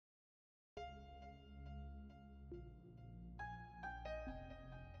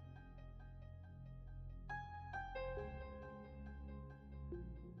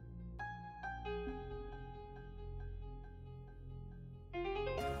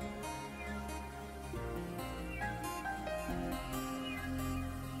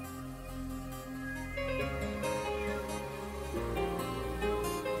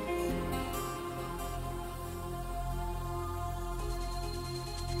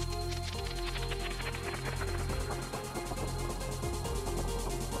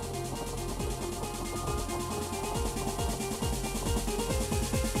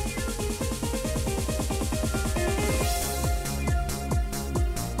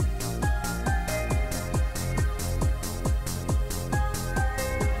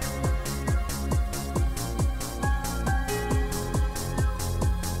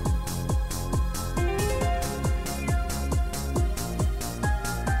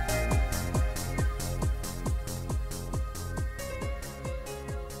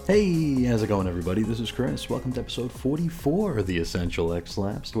Hey, how's it going, everybody? This is Chris. Welcome to episode 44 of the Essential X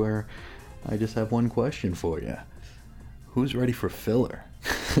Lapsed, where I just have one question for you. Who's ready for filler?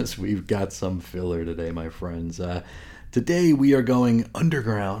 Because we've got some filler today, my friends. Today we are going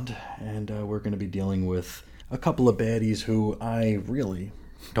underground, and we're going to be dealing with a couple of baddies who I really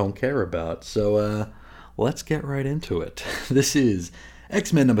don't care about. So let's get right into it. This is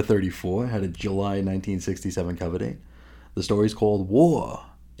X-Men number 34, had a July 1967 cover date. The story's called War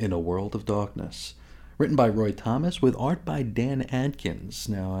in a World of Darkness. Written by Roy Thomas with art by Dan Adkins.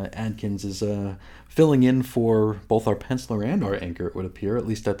 Now, Adkins is filling in for both our penciler and our inker, it would appear. At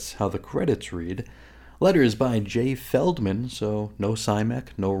least that's how the credits read. Letters by Jay Feldman, so no Simek,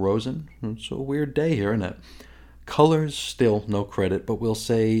 no Rosen. It's a weird day here, isn't it? Colors, still no credit, but we'll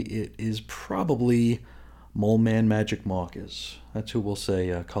say it is probably Mole Man Magic Marcus. That's who we'll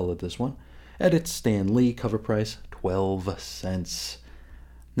say colored this one. Edits Stan Lee, cover price 12 cents.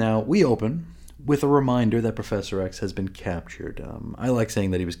 Now, we open with a reminder that Professor X has been captured. I like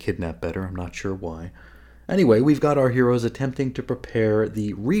saying that he was kidnapped better, I'm not sure why. Anyway, we've got our heroes attempting to prepare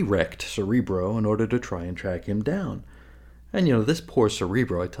the re-wrecked Cerebro in order to try and track him down. And this poor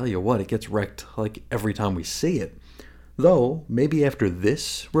Cerebro, I tell you what, it gets wrecked like every time we see it. Though, maybe after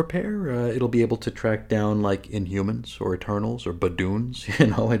this repair, it'll be able to track down like Inhumans or Eternals or Badoons.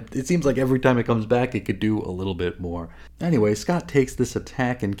 It seems like every time it comes back, it could do a little bit more. Anyway, Scott takes this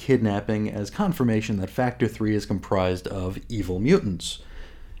attack and kidnapping as confirmation that Factor 3 is comprised of evil mutants.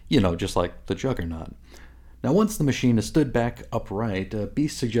 Just like the Juggernaut. Now, once the machine is stood back upright,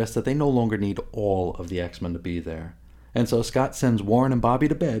 Beast suggests that they no longer need all of the X-Men to be there. And so Scott sends Warren and Bobby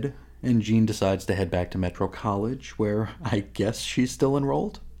to bed, and Jean decides to head back to Metro College, where I guess she's still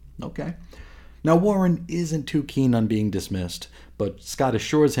enrolled? Okay. Now, Warren isn't too keen on being dismissed, but Scott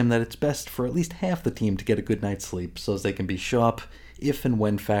assures him that it's best for at least half the team to get a good night's sleep so as they can be sharp if and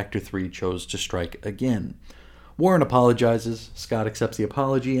when Factor 3 chose to strike again. Warren apologizes, Scott accepts the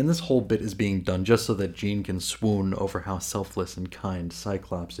apology, and this whole bit is being done just so that Jean can swoon over how selfless and kind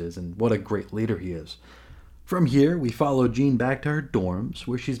Cyclops is and what a great leader he is. From here, we follow Jean back to her dorms,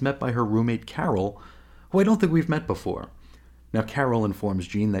 where she's met by her roommate Carol, who I don't think we've met before. Now, Carol informs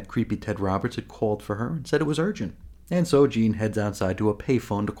Jean that creepy Ted Roberts had called for her and said it was urgent, and so Jean heads outside to a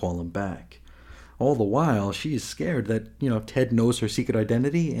payphone to call him back. All the while, she is scared that, Ted knows her secret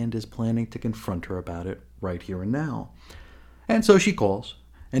identity and is planning to confront her about it right here and now. And so she calls,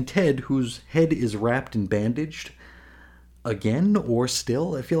 and Ted, whose head is wrapped and bandaged, again, or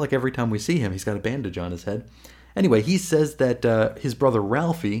still, I feel like every time we see him, he's got a bandage on his head. Anyway, he says that his brother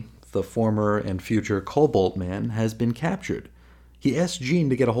Ralphie, the former and future Cobalt Man, has been captured. He asks Jean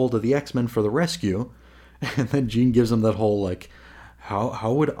to get a hold of the X-Men for the rescue, and then Jean gives him that whole,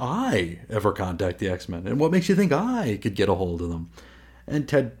 how would I ever contact the X-Men? And what makes you think I could get a hold of them? And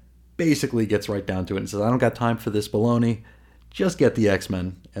Ted basically gets right down to it and says, I don't got time for this baloney, just get the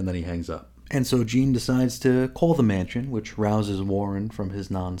X-Men, and then he hangs up. And so Jean decides to call the mansion, which rouses Warren from his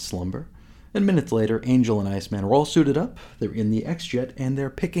non-slumber. And minutes later, Angel and Iceman are all suited up, they're in the X-Jet, and they're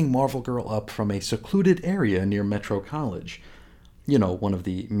picking Marvel Girl up from a secluded area near Metro College. One of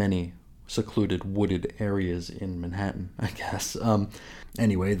the many secluded wooded areas in Manhattan, I guess.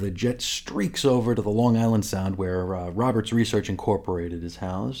 Anyway, the jet streaks over to the Long Island Sound where Roberts Research Incorporated is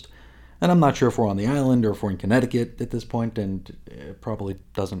housed. And I'm not sure if we're on the island or if we're in Connecticut at this point, and it probably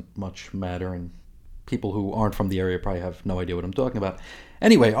doesn't much matter, and people who aren't from the area probably have no idea what I'm talking about.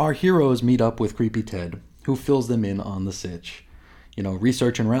 Anyway, our heroes meet up with creepy Ted, who fills them in on the sitch.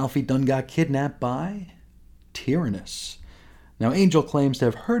 Research and Ralphie done got kidnapped by Tyrannus. Now, Angel claims to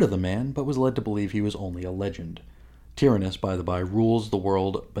have heard of the man, but was led to believe he was only a legend. Tyrannus, by the by, rules the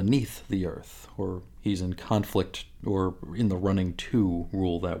world beneath the earth, or he's in conflict or in the running to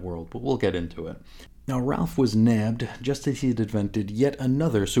rule that world, but we'll get into it. Now, Ralph was nabbed just as he'd invented yet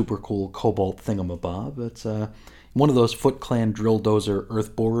another super cool cobalt thingamabob. It's one of those Foot Clan drill dozer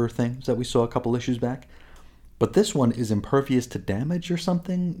earth borer things that we saw a couple issues back. But this one is impervious to damage or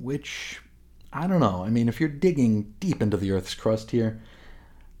something, which, I don't know. I mean, if you're digging deep into the Earth's crust here,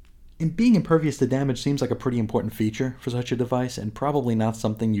 and being impervious to damage seems like a pretty important feature for such a device, and probably not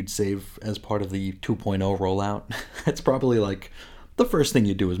something you'd save as part of the 2.0 rollout. It's probably the first thing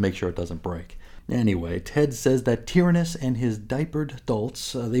you do is make sure it doesn't break. Anyway, Ted says that Tyrannus and his diapered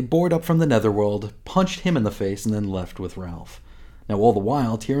adults, they bored up from the netherworld, punched him in the face, and then left with Ralph. Now, all the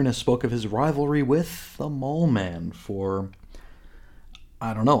while, Tyrannus spoke of his rivalry with the Mole Man for,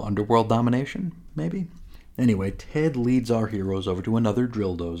 I don't know, underworld domination, maybe? Anyway, Ted leads our heroes over to another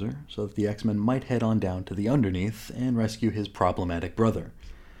drill dozer so that the X-Men might head on down to the underneath and rescue his problematic brother.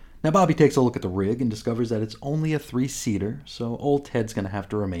 Now Bobby takes a look at the rig and discovers that it's only a 3-seater, so old Ted's going to have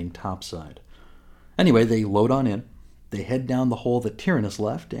to remain topside. Anyway, they load on in, they head down the hole that Tyrannus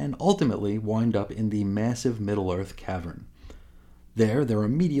left, and ultimately wind up in the massive Middle-earth cavern. There, they're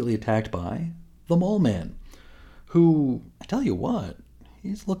immediately attacked by the Mole Man, who, I tell you what,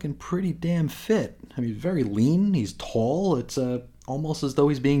 he's looking pretty damn fit. I mean, very lean, he's tall, it's almost as though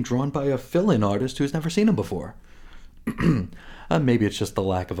he's being drawn by a fill-in artist who's never seen him before. Maybe it's just the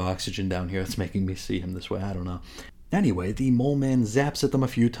lack of oxygen down here that's making me see him this way, I don't know. Anyway, the Mole Man zaps at them a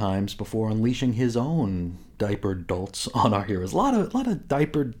few times before unleashing his own diapered dolts on our heroes. A lot of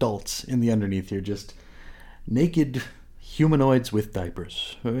diapered dolts in the underneath here, just naked humanoids with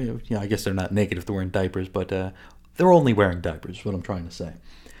diapers. Yeah, I guess they're not naked if they're wearing diapers, but they're only wearing diapers, is what I'm trying to say.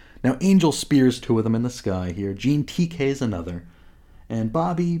 Now, Angel spears 2 of them in the sky here. Gene TKs another. And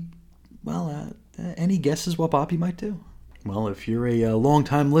Bobby, well, any guesses what Bobby might do? Well, if you're a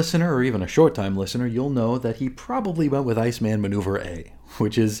long-time listener or even a short-time listener, you'll know that he probably went with Iceman Maneuver A,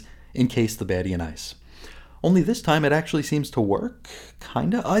 which is encase the baddie in ice. Only this time it actually seems to work,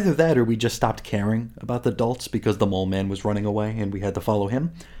 kinda. Either that or we just stopped caring about the dolts because the Mole Man was running away and we had to follow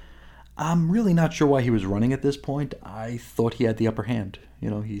him. I'm really not sure why he was running at this point. I thought he had the upper hand. You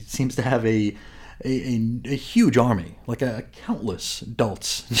know, he seems to have a huge army, like a countless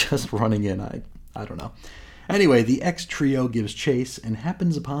dolts just running in. I don't know. Anyway, the X trio gives chase and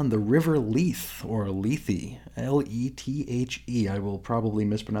happens upon the River Lethe, or Lethe, L-E-T-H-E. I will probably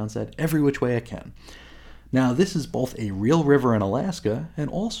mispronounce that every which way I can. Now, this is both a real river in Alaska and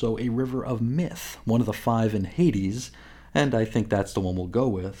also a river of myth, one of the 5 in Hades, and I think that's the one we'll go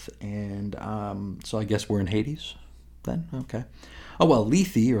with. And so I guess we're in Hades then? Okay. Oh, well,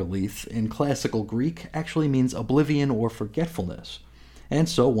 Lethe, or Lethe, in classical Greek actually means oblivion or forgetfulness. And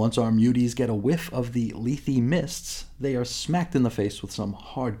so once our muties get a whiff of the Lethe mists, they are smacked in the face with some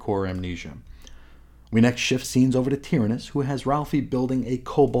hardcore amnesia. We next shift scenes over to Tyrannus, who has Ralphie building a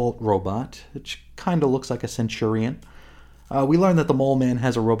cobalt robot, which kind of looks like a Centurion. We learn that the Mole Man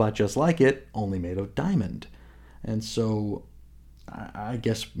has a robot just like it, only made of diamond. And so I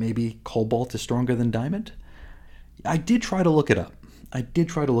guess maybe cobalt is stronger than diamond? I did try to look it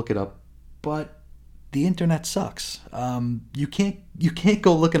up, but the internet sucks. You can't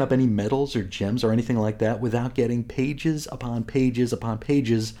go looking up any metals or gems or anything like that without getting pages upon pages upon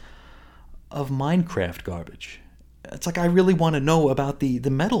pages of Minecraft garbage. It's like I really want to know about the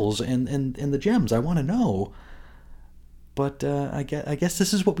metals and the gems. I want to know. But I guess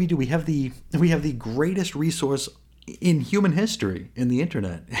this is what we do. We have the greatest resource in human history in the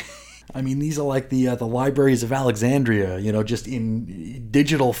internet. I mean, these are like the libraries of Alexandria, just in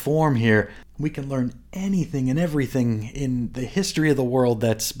digital form here. We can learn anything and everything in the history of the world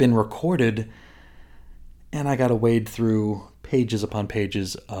that's been recorded, and I gotta wade through pages upon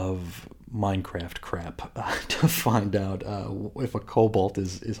pages of Minecraft crap to find out if a cobalt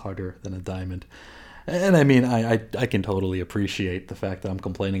is harder than a diamond. And I mean, I can totally appreciate the fact that I'm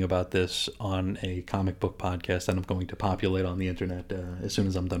complaining about this on a comic book podcast and I'm going to populate on the internet as soon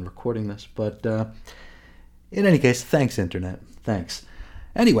as I'm done recording this. But in any case, thanks, internet. Thanks.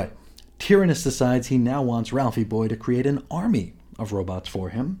 Anyway, Tyrannus decides he now wants Ralphie Boy to create an army of robots for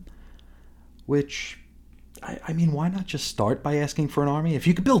him. Which, I mean, why not just start by asking for an army? If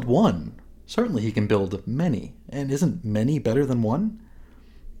you could build one, certainly he can build many. And isn't many better than one?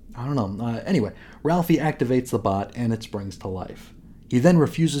 I don't know. Anyway, Ralphie activates the bot and it springs to life. He then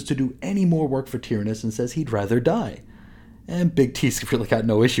refuses to do any more work for Tyrannus and says he'd rather die. And Big T's really got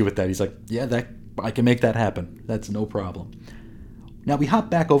no issue with that. He's like, yeah, I can make that happen. That's no problem. Now we hop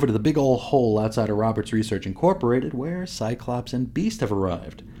back over to the big old hole outside of Roberts Research Incorporated where Cyclops and Beast have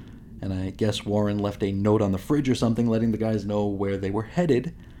arrived. And I guess Warren left a note on the fridge or something letting the guys know where they were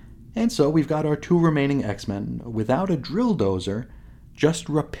headed. And so we've got our 2 remaining X-Men without a drill dozer, just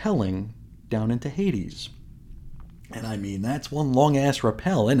rappelling down into Hades. And I mean, that's one long-ass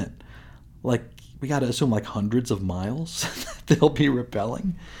rappel, isn't it? Like, we gotta assume like hundreds of miles they'll be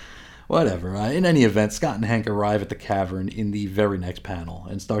rappelling? Whatever. In any event, Scott and Hank arrive at the cavern in the very next panel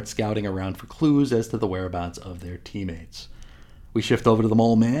and start scouting around for clues as to the whereabouts of their teammates. We shift over to the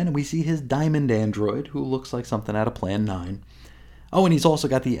Mole Man and we see his diamond android, who looks like something out of Plan 9. Oh, and he's also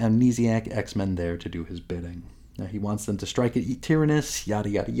got the Amnesiac X-Men there to do his bidding. Now, he wants them to strike at Tyrannus, yada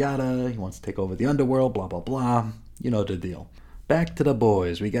yada yada. He wants to take over the underworld, blah blah blah. You know the deal. Back to the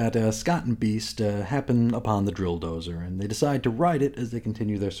boys. We got Scott and Beast happen upon the drill dozer, and they decide to ride it as they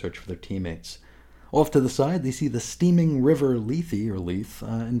continue their search for their teammates. Off to the side, they see the steaming river Lethe,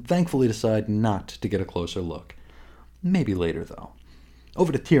 and thankfully decide not to get a closer look. Maybe later, though.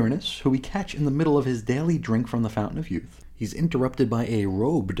 Over to Tyrannus, who we catch in the middle of his daily drink from the Fountain of Youth. He's interrupted by a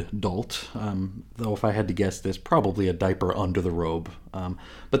robed dolt, though if I had to guess, there's probably a diaper under the robe.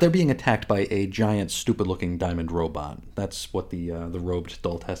 But they're being attacked by a giant, stupid-looking diamond robot. That's what the robed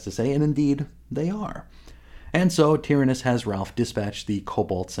dolt has to say, and indeed, they are. And so Tyrannus has Ralph dispatch the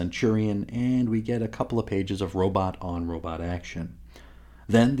Cobalt Centurion, and we get a couple of pages of robot-on-robot action.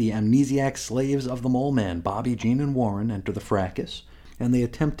 Then the amnesiac slaves of the Mole Man, Bobby, Jean, and Warren, enter the fracas, and they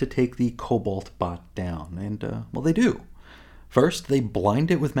attempt to take the Cobalt bot down. And, well, they do. First, they blind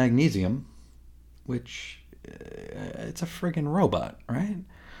it with magnesium, which, it's a friggin' robot, right?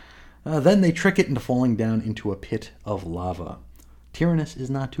 Then they trick it into falling down into a pit of lava. Tyrannus is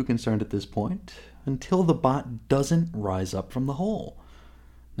not too concerned at this point, until the bot doesn't rise up from the hole.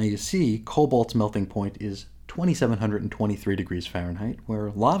 Now you see, Cobalt's melting point is 2,723 degrees Fahrenheit, where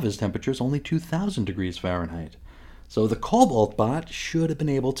lava's temperature is only 2,000 degrees Fahrenheit. So the Cobalt bot should have been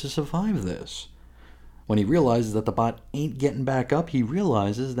able to survive this. When he realizes that the bot ain't getting back up, he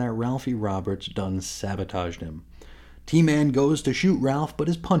realizes that Ralphie Roberts done sabotaged him. T-Man goes to shoot Ralph, but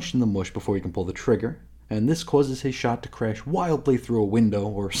is punched in the mush before he can pull the trigger, and this causes his shot to crash wildly through a window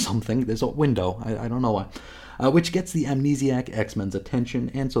or something. There's a window, I don't know why, which gets the amnesiac X-Men's attention,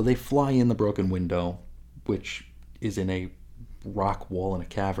 and so they fly in the broken window, which is in a rock wall in a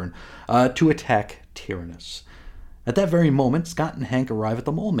cavern, to attack Tyrannus. At that very moment, Scott and Hank arrive at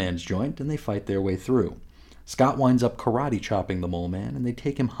the Mole Man's joint, and they fight their way through. Scott winds up karate chopping the Mole Man, and they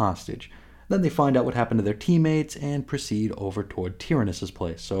take him hostage. Then they find out what happened to their teammates and proceed over toward Tyrannus's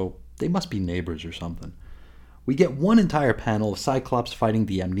place, so they must be neighbors or something. We get one entire panel of Cyclops fighting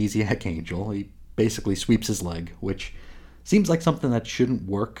the amnesiac angel. He basically sweeps his leg, which seems like something that shouldn't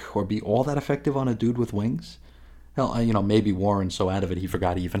work or be all that effective on a dude with wings. Hell, maybe Warren's so out of it he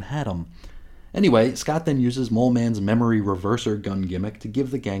forgot he even had them. Anyway, Scott then uses Mole Man's memory reverser gun gimmick to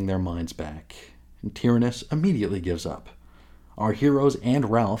give the gang their minds back, and Tyrannus immediately gives up. Our heroes and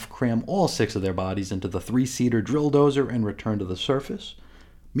Ralph cram all 6 of their bodies into the 3-seater drill dozer and return to the surface.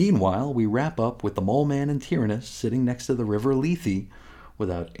 Meanwhile, we wrap up with the Mole Man and Tyrannus sitting next to the river Lethe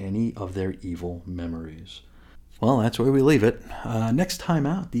without any of their evil memories. Well, that's where we leave it. Next time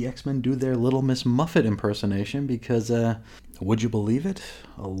out, the X-Men do their Little Miss Muffet impersonation because, would you believe it?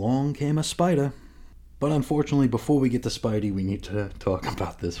 Along came a spider. But unfortunately, before we get to Spidey, we need to talk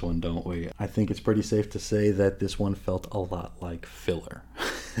about this one, don't we? I think it's pretty safe to say that this one felt a lot like filler.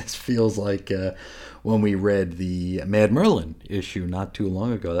 This feels like when we read the Mad Merlin issue not too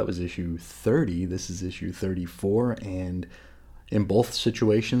long ago. That was issue 30. This is issue 34, and in both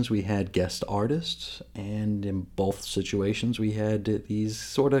situations, we had guest artists, and in both situations, we had these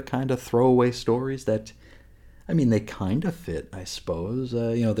sort of kind of throwaway stories that, they kind of fit, I suppose.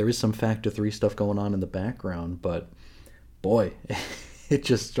 There is some Factor 3 stuff going on in the background, but boy, it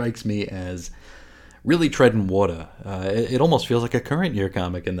just strikes me as really treading water. It almost feels like a current year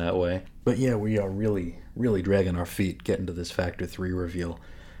comic in that way. But yeah, we are really, really dragging our feet getting to this Factor 3 reveal.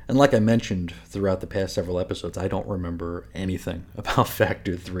 And like I mentioned throughout the past several episodes, I don't remember anything about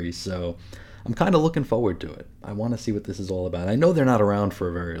Factor 3, so I'm kind of looking forward to it. I want to see what this is all about. I know they're not around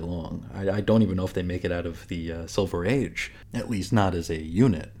for very long. I don't even know if they make it out of the Silver Age, at least not as a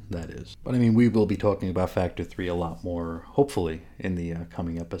unit, that is. But we will be talking about Factor 3 a lot more, hopefully, in the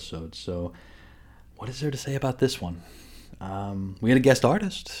coming episodes. So what is there to say about this one? We had a guest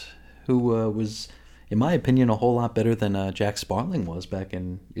artist who was, in my opinion, a whole lot better than Jack Sparling was back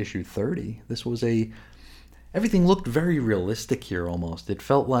in issue 30. This was everything looked very realistic here almost. It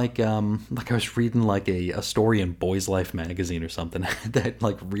felt like I was reading like a story in Boys Life magazine or something. That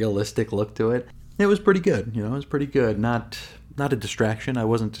like realistic look to it. It was pretty good, it was pretty good. Not a distraction. I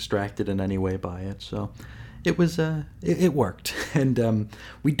wasn't distracted in any way by it, so it was it worked. And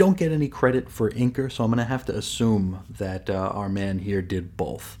we don't get any credit for inker, so I'm gonna have to assume that our man here did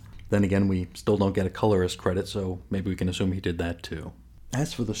both. Then again, we still don't get a colorist credit, so maybe we can assume he did that too.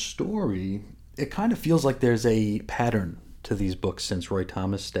 As for the story, it kind of feels like there's a pattern to these books since Roy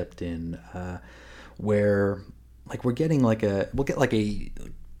Thomas stepped in, where like we'll get I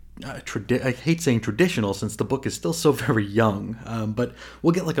hate saying traditional since the book is still so very young, but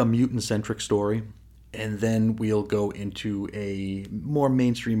we'll get like a mutant-centric story, and then we'll go into a more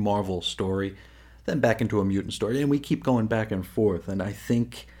mainstream Marvel story, then back into a mutant story, and we keep going back and forth. And I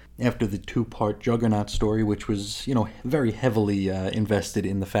think after the 2-part Juggernaut story, which was, very heavily invested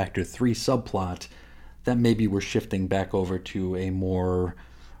in the Factor 3 subplot, that maybe we're shifting back over to a more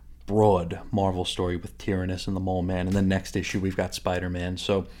broad Marvel story with Tyrannus and the Mole Man, and then next issue we've got Spider-Man.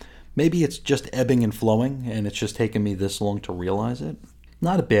 So maybe it's just ebbing and flowing, and it's just taken me this long to realize it.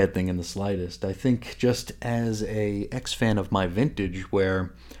 Not a bad thing in the slightest. I think just as a X-fan of my vintage,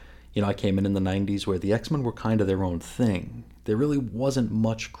 where I came in the 90s where the X-Men were kind of their own thing. There really wasn't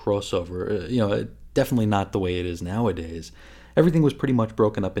much crossover, definitely not the way it is nowadays. Everything was pretty much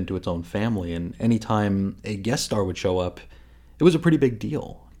broken up into its own family, and anytime a guest star would show up, it was a pretty big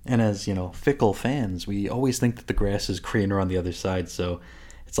deal. And as, fickle fans, we always think that the grass is greener on the other side, so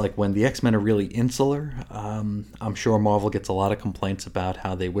it's like when the X-Men are really insular, I'm sure Marvel gets a lot of complaints about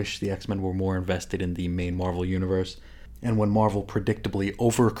how they wish the X-Men were more invested in the main Marvel universe. And when Marvel predictably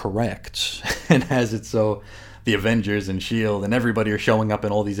overcorrects and has it so the Avengers and S.H.I.E.L.D. and everybody are showing up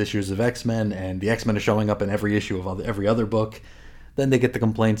in all these issues of X-Men, and the X-Men are showing up in every issue of every other book, then they get the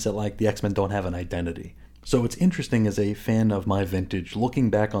complaints that, the X-Men don't have an identity. So it's interesting as a fan of my vintage, looking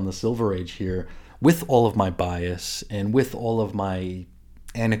back on the Silver Age here, with all of my bias and with all of my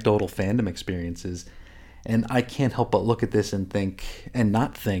anecdotal fandom experiences, and I can't help but look at this and think, and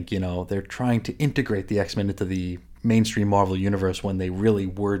not think, they're trying to integrate the X-Men into the mainstream Marvel universe when they really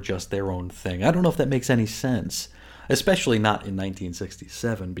were just their own thing. I don't know if that makes any sense, especially not in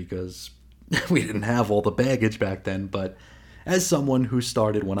 1967, because we didn't have all the baggage back then, but as someone who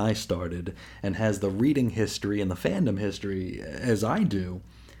started when I started and has the reading history and the fandom history as I do,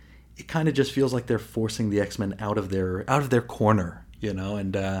 it kind of just feels like they're forcing the X-Men out of their corner,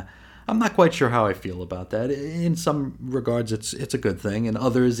 and I'm not quite sure how I feel about that. In some regards, it's a good thing. In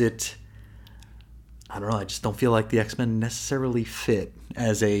others, I don't know. I just don't feel like the X-Men necessarily fit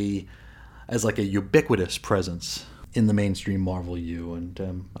as a ubiquitous presence in the mainstream Marvel U. And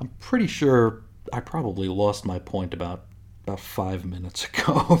I'm pretty sure I probably lost my point about 5 minutes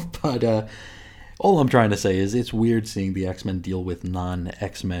ago. But all I'm trying to say is it's weird seeing the X-Men deal with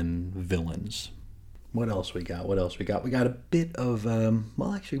non-X-Men villains. What else we got? We got a bit of,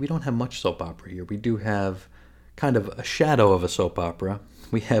 actually, we don't have much soap opera here. We do have kind of a shadow of a soap opera.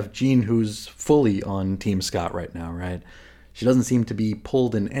 We have Jean, who's fully on Team Scott right now, right? She doesn't seem to be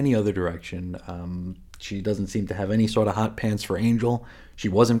pulled in any other direction. She doesn't seem to have any sort of hot pants for Angel. She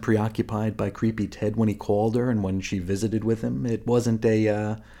wasn't preoccupied by creepy Ted when he called her and when she visited with him. It wasn't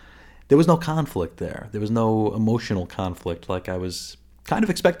there was no conflict there. There was no emotional conflict like I was kind of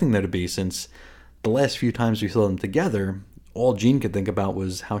expecting there to be, since the last few times we saw them together, all Jean could think about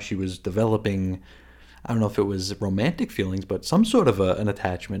was how she was developing, I don't know if it was romantic feelings, but some sort of an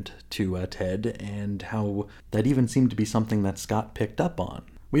attachment to Ted, and how that even seemed to be something that Scott picked up on.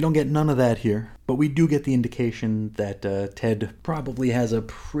 We don't get none of that here, but we do get the indication that Ted probably has a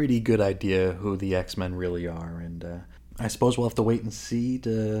pretty good idea who the X-Men really are, and I suppose we'll have to wait and see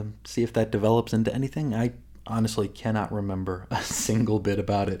if that develops into anything. I honestly cannot remember a single bit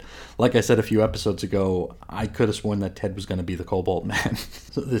about it. Like I said a few episodes ago, I could have sworn that Ted was going to be the Cobalt Man.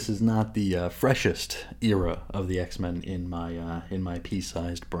 So this is not the freshest era of the X-Men in my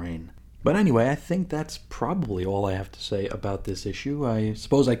pea-sized brain. But anyway, I think that's probably all I have to say about this issue. I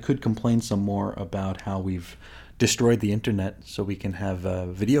suppose I could complain some more about how we've destroyed the internet so we can have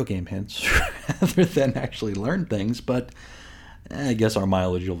video game hints rather than actually learn things, but I guess our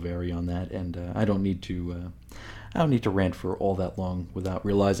mileage will vary on that, and I don't need to rant for all that long without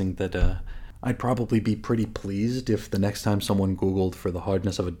realizing that I'd probably be pretty pleased if the next time someone Googled for the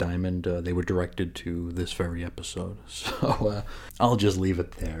hardness of a diamond, they were directed to this very episode. So I'll just leave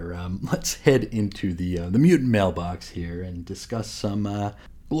it there. Let's head into the mutant mailbox here and discuss some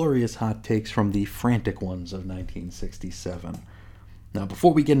glorious hot takes from the frantic ones of 1967. Now,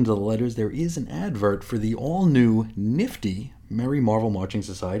 before we get into the letters, there is an advert for the all-new, nifty Merry Marvel Marching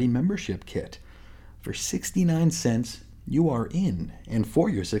Society membership kit. For 69 cents, you are in. And for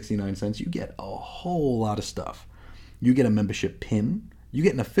your 69 cents, you get a whole lot of stuff. You get a membership pin. You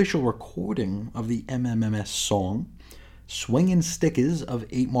get an official recording of the MMMS song, swinging stickers of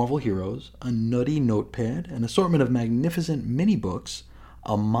 8 Marvel heroes, a nutty notepad, an assortment of magnificent mini-books,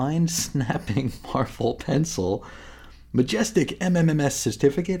 a mind-snapping Marvel pencil, majestic MMMS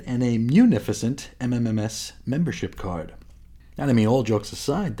certificate, and a munificent MMMS membership card. And I mean, all jokes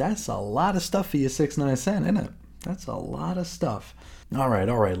aside, that's a lot of stuff for your 69 cents, isn't it? That's a lot of stuff. All right,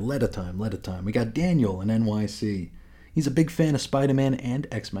 letter time. We got Daniel in NYC. He's a big fan of Spider-Man and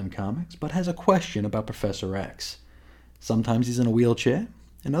X-Men comics, but has a question about Professor X. Sometimes he's in a wheelchair,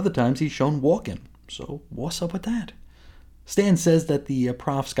 and other times he's shown walking. So what's up with that? Stan says that the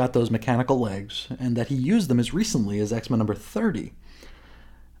prof's got those mechanical legs, and that he used them as recently as X-Men number 30.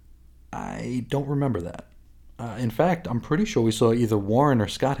 I don't remember that. In fact, I'm pretty sure we saw either Warren or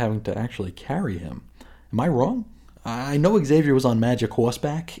Scott having to actually carry him. Am I wrong? I know Xavier was on Magic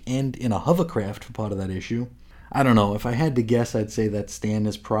Horseback and in a hovercraft for part of that issue. I don't know. If I had to guess, I'd say that Stan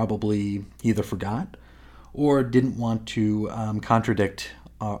is probably either forgot or didn't want to contradict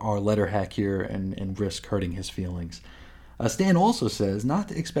our letter hack here and risk hurting his feelings. Stan also says not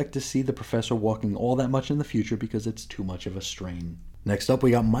to expect to see the professor walking all that much in the future because it's too much of a strain. Next up,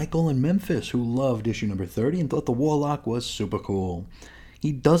 we got Michael in Memphis, who loved issue number 30 and thought the Warlock was super cool.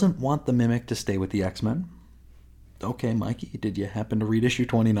 He doesn't want the Mimic to stay with the X-Men. Okay, Mikey, did you happen to read issue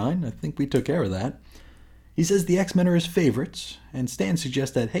 29? I think we took care of that. He says the X-Men are his favorites, and Stan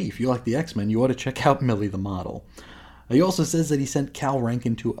suggests that, hey, if you like the X-Men, you ought to check out Millie the Model. He also says that he sent Cal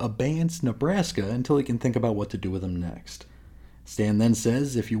Rankin to Abeyance, Nebraska, until he can think about what to do with him next. Stan then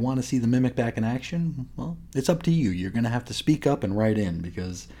says if you want to see the Mimic back in action, well, it's up to you. You're going to have to speak up and write in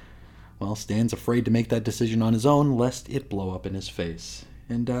because, well, Stan's afraid to make that decision on his own lest it blow up in his face.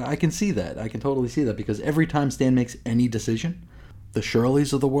 And I can see that. I can totally see that because every time Stan makes any decision, the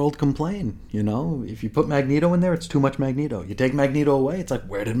Shirleys of the world complain. You know, if you put Magneto in there, it's too much Magneto. You take Magneto away, it's like,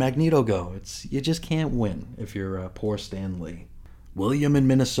 where did Magneto go? You just can't win if you're poor Stan Lee. William in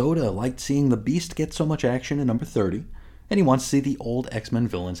Minnesota liked seeing the Beast get so much action in number 30, and he wants to see the old X-Men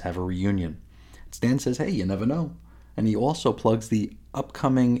villains have a reunion. Stan says, hey, you never know. And he also plugs the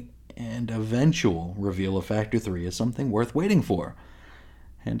upcoming and eventual reveal of Factor 3 as something worth waiting for.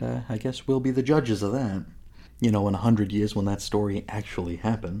 And I guess we'll be the judges of that. You know, in 100 years when that story actually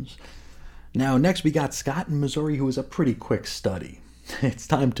happens. Now, next we got Scott in Missouri, who is a pretty quick study. It's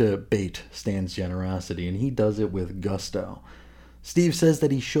time to bait Stan's generosity, and he does it with gusto. Steve says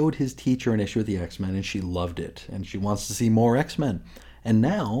that he showed his teacher an issue of the X-Men, and she loved it, and she wants to see more X-Men. And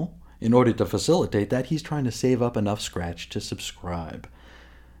now, in order to facilitate that, he's trying to save up enough scratch to subscribe.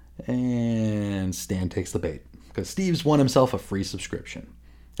 And Stan takes the bait, because Steve's won himself a free subscription.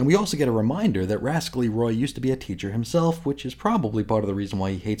 And we also get a reminder that Rascally Roy used to be a teacher himself, which is probably part of the reason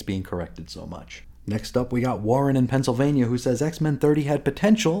why he hates being corrected so much. Next up, we got Warren in Pennsylvania, who says X-Men 30 had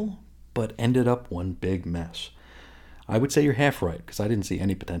potential, but ended up one big mess. I would say you're half right, because I didn't see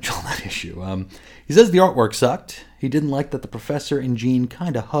any potential in that issue. He says the artwork sucked. He didn't like that the Professor and Jean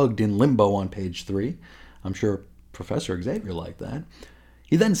kind of hugged in limbo on page 3. I'm sure Professor Xavier liked that.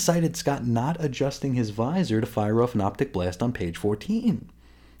 He then cited Scott not adjusting his visor to fire off an optic blast on page 14.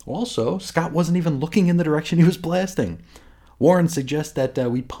 Also, Scott wasn't even looking in the direction he was blasting. Warren suggests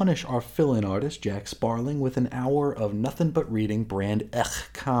that we punish our fill-in artist, Jack Sparling, with an hour of nothing but reading brand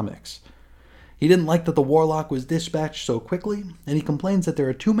comics. He didn't like that the Warlock was dispatched so quickly, and he complains that there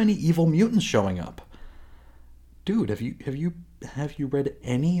are too many evil mutants showing up. Dude, have you read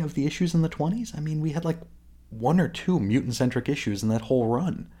any of the issues in the 20s? I mean, we had like 1 or 2 mutant-centric issues in that whole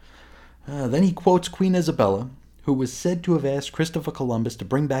run. Then he quotes Queen Isabella, who was said to have asked Christopher Columbus to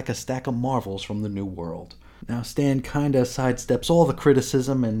bring back a stack of marvels from the New World. Now, Stan kinda sidesteps all the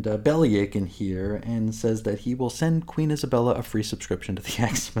criticism and bellyache in here and says that he will send Queen Isabella a free subscription to the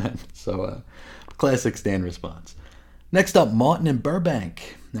X-Men. So, classic Stan response. Next up, Martin in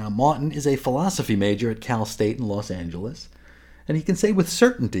Burbank. Now, Martin is a philosophy major at Cal State in Los Angeles, and he can say with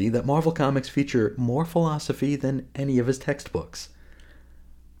certainty that Marvel Comics feature more philosophy than any of his textbooks.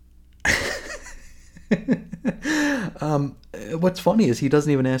 What's funny is he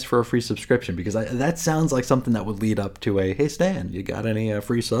doesn't even ask for a free subscription because that sounds like something that would lead up to a, hey Stan, you got any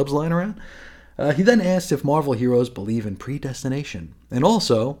free subs lying around? He then asks if Marvel heroes believe in predestination and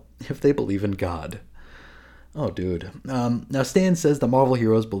also if they believe in God. Oh, dude. Now Stan says that Marvel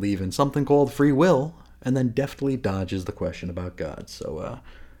heroes believe in something called free will and then deftly dodges the question about God. So,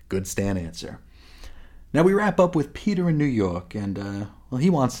 good Stan answer. Now we wrap up with Peter in New York, and well, he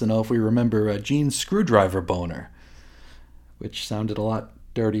wants to know if we remember Gene's screwdriver boner, which sounded a lot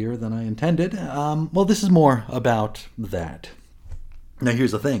dirtier than I intended. Well, this is more about that. Now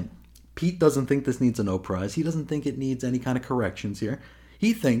here's the thing. Pete doesn't think this needs a no prize. He doesn't think it needs any kind of corrections here.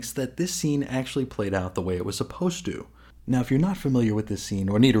 He thinks that this scene actually played out the way it was supposed to. Now, if you're not familiar with this scene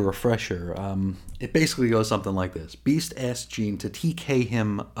or need a refresher, it basically goes something like this. Beast asks Gene to TK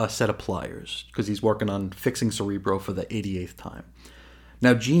him a set of pliers because he's working on fixing Cerebro for the 88th time.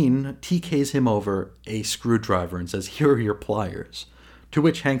 Now, Gene TKs him over a screwdriver and says, here are your pliers. To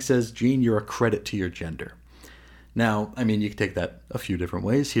which Hank says, Gene, you're a credit to your gender. Now, I mean, you can take that a few different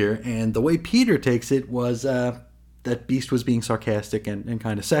ways here, and the way Peter takes it was that Beast was being sarcastic and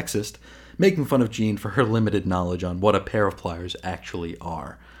kind of sexist, making fun of Jean for her limited knowledge on what a pair of pliers actually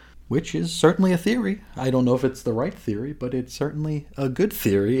are. Which is certainly a theory. I don't know if it's the right theory, but it's certainly a good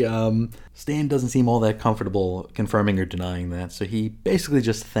theory. Stan doesn't seem all that comfortable confirming or denying that, so he basically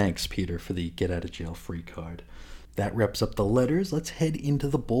just thanks Peter for the get-out-of-jail-free card. That wraps up the letters. Let's head into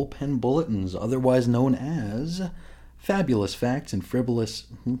the bullpen bulletins, otherwise known as Fabulous Facts and Frivolous...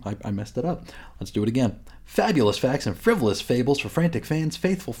 I messed it up. Let's do it again. Fabulous Facts and Frivolous Fables for Frantic Fans,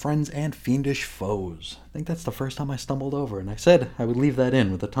 Faithful Friends, and Fiendish Foes. I think that's the first time I stumbled over, and I said I would leave that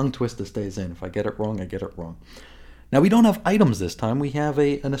in with a tongue twister stays in. If I get it wrong, I get it wrong. Now, we don't have items this time. We have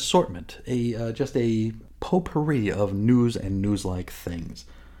an assortment, just a potpourri of news and news-like things.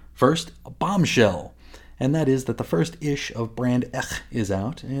 First, a bombshell, and that is that the first ish of Brand Echh is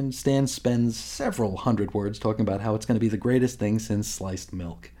out, and Stan spends several hundred words talking about how it's going to be the greatest thing since sliced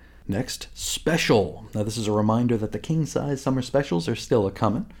milk. Next, special. Now, this is a reminder that the king-size summer specials are still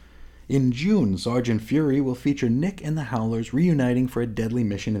a-coming. In June, Sergeant Fury will feature Nick and the Howlers reuniting for a deadly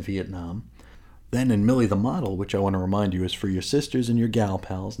mission in Vietnam. Then in Millie the Model, which I want to remind you is for your sisters and your gal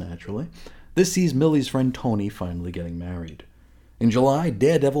pals, naturally, this sees Millie's friend Tony finally getting married. In July,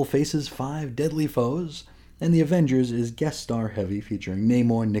 Daredevil faces 5 deadly foes, and The Avengers is guest star heavy, featuring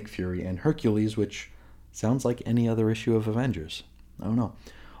Namor, Nick Fury, and Hercules, which sounds like any other issue of Avengers. I don't know.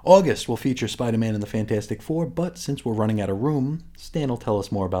 August will feature Spider-Man and the Fantastic Four, but since we're running out of room, Stan will tell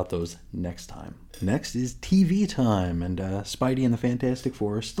us more about those next time. Next is TV time, and Spidey and the Fantastic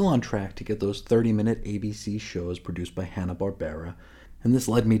Four are still on track to get those 30-minute ABC shows produced by Hanna-Barbera, and this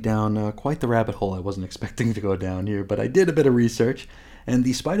led me down quite the rabbit hole I wasn't expecting to go down here, but I did a bit of research, and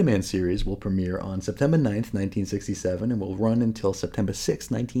the Spider-Man series will premiere on September 9th, 1967, and will run until September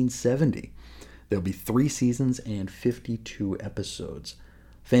 6th, 1970. There'll be 3 seasons and 52 episodes.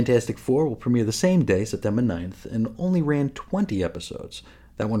 Fantastic Four will premiere the same day, September 9th, and only ran 20 episodes.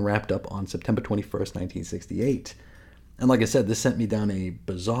 That one wrapped up on September 21st, 1968. And like I said, this sent me down a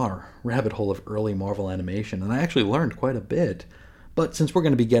bizarre rabbit hole of early Marvel animation, and I actually learned quite a bit. But since we're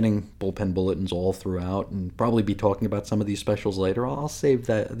going to be getting bullpen bulletins all throughout, and probably be talking about some of these specials later, I'll save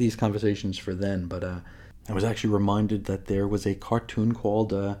these conversations for then. But I was actually reminded that there was a cartoon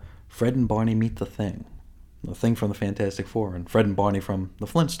called Fred and Barney Meet the Thing. The Thing from the Fantastic Four, and Fred and Barney from the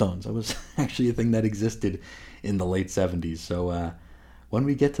Flintstones. That was actually a thing that existed in the late 70s. So when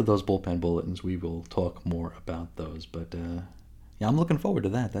we get to those bullpen bulletins, we will talk more about those. But yeah, I'm looking forward to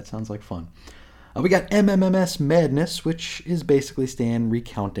that. That sounds like fun. We got MMMS Madness, which is basically Stan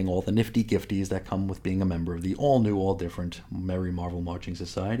recounting all the nifty gifties that come with being a member of the all-new, all-different Merry Marvel Marching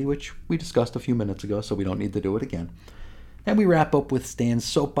Society, which we discussed a few minutes ago, so we don't need to do it again. And we wrap up with Stan's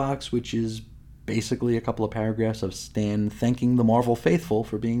Soapbox, which is basically a couple of paragraphs of Stan thanking the Marvel faithful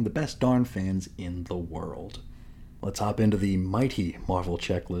for being the best darn fans in the world. Let's hop into the mighty Marvel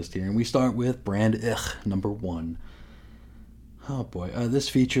checklist here, and we start with Brand Echh, number 1. Oh boy, this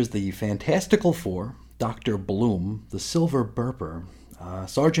features the Fantastical Four, Dr. Bloom, the Silver Burper,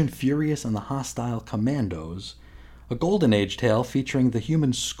 Sergeant Furious and the Hostile Commandos, a Golden Age tale featuring the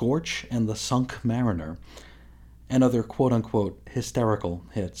Human Scorch and the Sunk Mariner, and other quote-unquote hysterical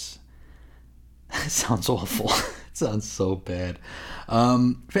hits. It sounds awful. It sounds so bad.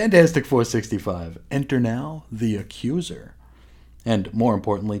 Fantastic Four 65, Enter Now, The Accuser. And more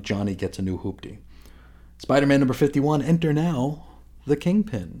importantly, Johnny gets a new hoopty. Spider-Man number 51, Enter Now, The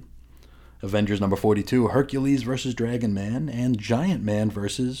Kingpin. Avengers number 42, Hercules vs. Dragon Man, and Giant Man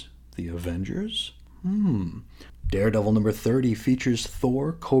vs. The Avengers? Daredevil number 30 features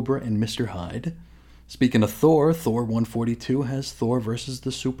Thor, Cobra, and Mr. Hyde. Speaking of Thor, Thor 142 has Thor vs.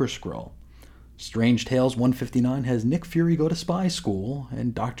 the Super Skrull. Strange Tales 159 has Nick Fury go to spy school,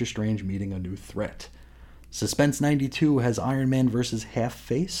 and Doctor Strange meeting a new threat. Suspense 92 has Iron Man vs.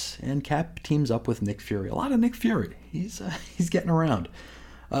 Half-Face, and Cap teams up with Nick Fury. A lot of Nick Fury. He's getting around.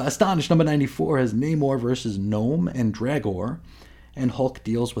 Astonished number 94 has Namor vs. Gnome and Dragor, and Hulk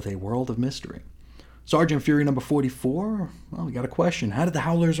deals with a world of mystery. Sergeant Fury number 44, well, we got a question. How did the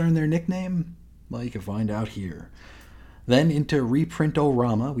Howlers earn their nickname? Well, you can find out here. Then into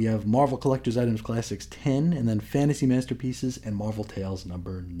Reprint-O-Rama, we have Marvel Collector's Items Classics 10, and then Fantasy Masterpieces and Marvel Tales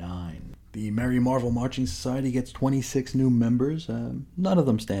number 9. The Merry Marvel Marching Society gets 26 new members. None of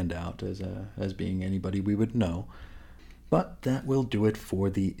them stand out as being anybody we would know. But that will do it for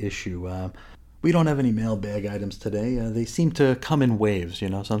the issue. We don't have any mailbag items today. They seem to come in waves,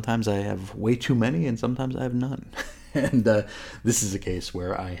 Sometimes I have way too many, and sometimes I have none. And this is a case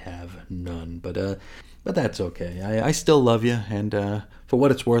where I have none. But that's okay. I still love you, and for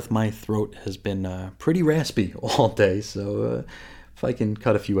what it's worth, my throat has been pretty raspy all day, so if I can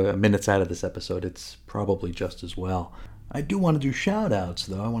cut a few minutes out of this episode, it's probably just as well. I do want to do shout-outs,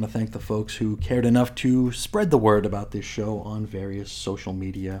 though. I want to thank the folks who cared enough to spread the word about this show on various social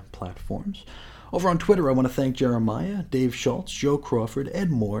media platforms. Over on Twitter, I want to thank Jeremiah, Dave Schultz, Joe Crawford, Ed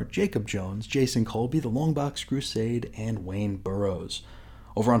Moore, Jacob Jones, Jason Colby, The Longbox Crusade, and Wayne Burrows.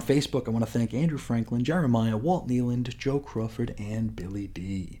 Over on Facebook, I want to thank Andrew Franklin, Jeremiah, Walt Nealand, Joe Crawford, and Billy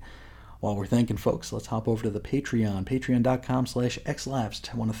D. While we're thanking folks, let's hop over to the Patreon,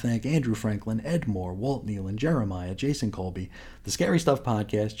 patreon.com/xlapsed. I want to thank Andrew Franklin, Ed Moore, Walt Nealand, Jeremiah, Jason Colby, The Scary Stuff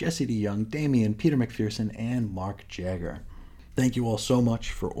Podcast, Jesse D. Young, Damian, Peter McPherson, and Mark Jagger. Thank you all so much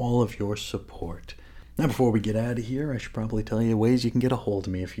for all of your support. Now, before we get out of here, I should probably tell you ways you can get a hold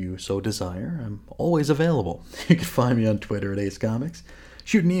of me if you so desire. I'm always available. You can find me on Twitter at AceComics.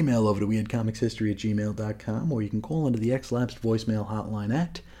 Shoot an email over to weirdcomicshistory@gmail.com, or you can call into the X-Lapsed voicemail hotline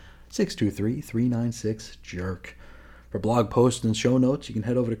at 623-396-JERK. For blog posts and show notes, you can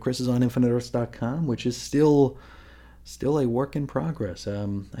head over to chrisisoninfiniteearths.com, which is still a work in progress. I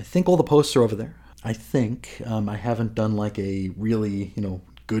think all the posts are over there. I think I haven't done like a really,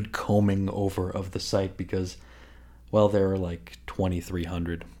 good combing over of the site because, well, there are like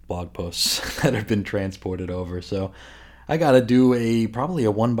 2,300 blog posts that have been transported over. So I got to do probably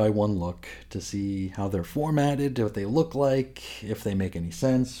a one-by-one look to see how they're formatted, what they look like, if they make any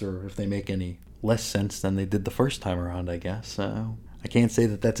sense, or if they make any less sense than they did the first time around, I guess. I can't say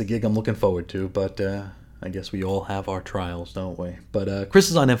that that's a gig I'm looking forward to, but I guess we all have our trials, don't we? But Chris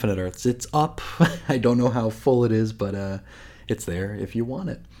is on Infinite Earths. It's up. I don't know how full it is, but it's there if you want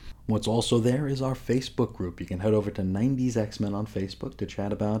it. What's also there is our Facebook group. You can head over to 90s X-Men on Facebook to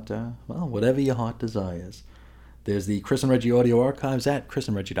chat about, whatever your heart desires. There's the Chris and Reggie audio archives at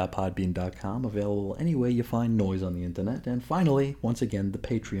chrisandreggie.podbean.com, available any way you find noise on the internet. And finally, once again, the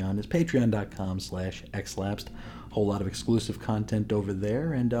Patreon is patreon.com/xlapsed. A whole lot of exclusive content over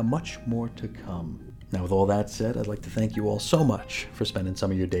there, and much more to come. Now, with all that said, I'd like to thank you all so much for spending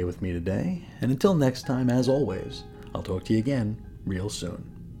some of your day with me today. And until next time, as always, I'll talk to you again real soon.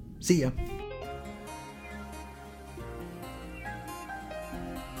 See ya!